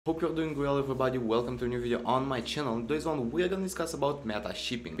Hope you're doing well, everybody. Welcome to a new video on my channel. In today's one, we're gonna discuss about meta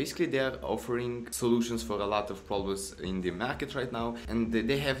shipping. Basically, they're offering solutions for a lot of problems in the market right now, and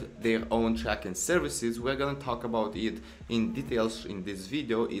they have their own tracking services. We're gonna talk about it in details in this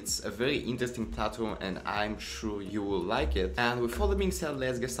video. It's a very interesting platform, and I'm sure you will like it. And with all that being said,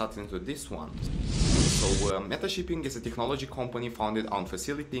 let's get started into this one. So, Meta Shipping is a technology company founded on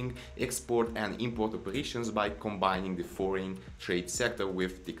facilitating export and import operations by combining the foreign trade sector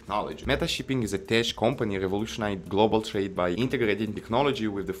with technology. Meta Shipping is a tech company revolutionizing global trade by integrating technology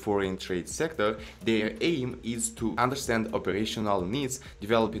with the foreign trade sector. Their aim is to understand operational needs,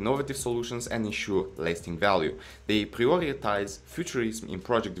 develop innovative solutions, and ensure lasting value. They prioritize futurism in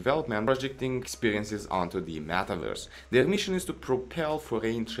project development, projecting experiences onto the metaverse. Their mission is to propel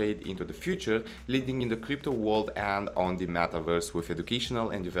foreign trade into the future, leading in the crypto world and on the metaverse with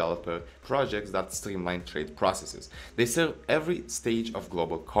educational and developer projects that streamline trade processes. They serve every stage of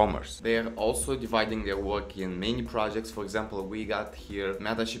global commerce. They are also dividing their work in many projects. For example, we got here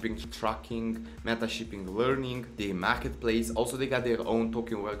meta shipping tracking, meta shipping learning, the marketplace. Also, they got their own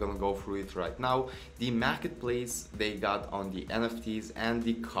token. We're gonna go through it right now. The marketplace they got on the NFTs and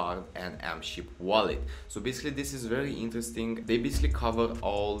the card and mship wallet. So basically, this is very interesting. They basically cover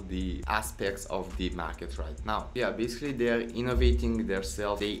all the aspects of the market right now. Yeah, basically they are innovating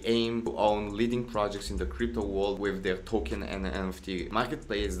themselves. They aim to own leading projects in the crypto world with their token and NFT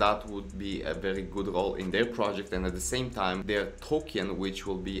marketplace. That would be a very good role in their project, and at the same time their token, which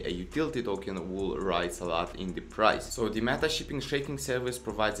will be a utility token, will rise a lot in the price. So the meta shipping tracking service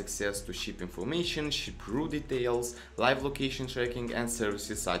provides access to ship information, ship route details, live location tracking, and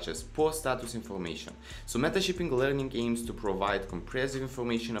services such as port status information. So meta shipping learning aims to provide comprehensive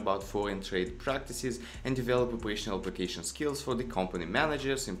information about foreign trade practices and develop operational application skills for the company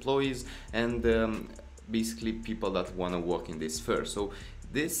managers, employees, and basically people that want to work in this sphere. So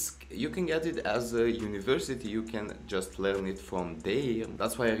this, you can get it as a university, you can just learn it from there.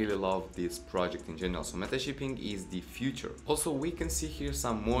 That's why I really love this project in general. So meta shipping is the future. Also, we can see here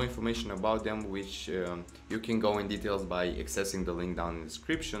some more information about them, which you can go in details by accessing the link down in the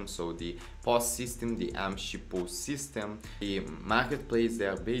description. So the POS system, the mship post system, the marketplace they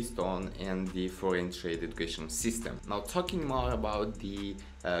are based on, and the foreign trade education system. Now, talking more about the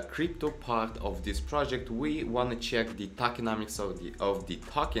crypto part of this project, we want to check the tokenomics of the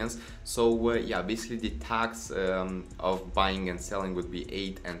tokens. So yeah, basically the tax of buying and selling would be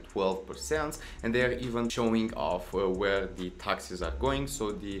 8 and 12%, and they're even showing off where the taxes are going.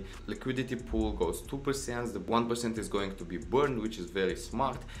 So the liquidity pool goes 2%, the 1% is going to be burned, which is very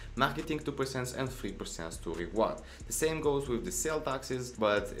smart, marketing 2%, and 3% to reward. The same goes with the sale taxes,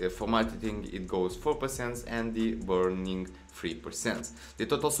 but for marketing it goes 4% and the burning 3%. The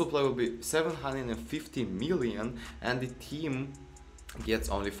total supply will be 750 million, and the team gets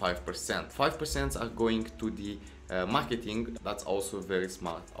only 5%. 5% are going to the marketing. That's also a very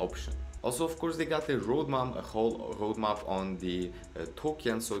smart option. Also, of course, they got a roadmap, a whole roadmap on the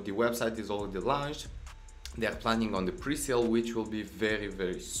token. So the website is already launched. They are planning on the pre-sale, which will be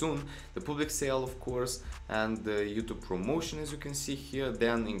very soon, the public sale, of course, and the YouTube promotion, as you can see here.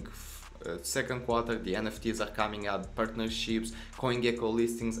 Then in second quarter, the NFTs are coming out, partnerships, CoinGecko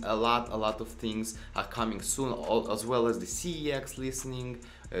listings, a lot of things are coming soon, as well as the CEX listing,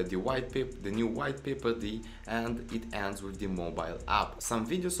 the white paper, the new white paper, and it ends with the mobile app. Some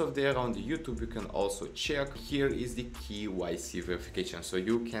videos of there on the YouTube you can also check. Here is the KYC verification, so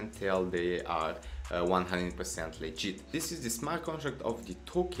you can tell they are 100% legit. This is the smart contract of the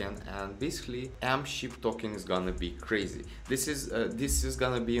token, and basically mship token is gonna be crazy. This is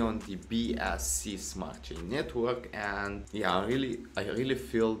gonna be on the BSC smart chain network, and yeah, I really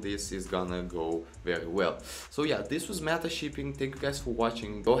feel this is gonna go very well. So yeah, this was meta shipping. Thank you guys for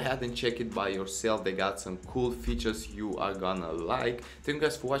watching. Go ahead and check it by yourself. They got some cool features you are gonna like. Thank you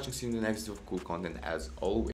guys for watching. See you in the next video of cool content as always.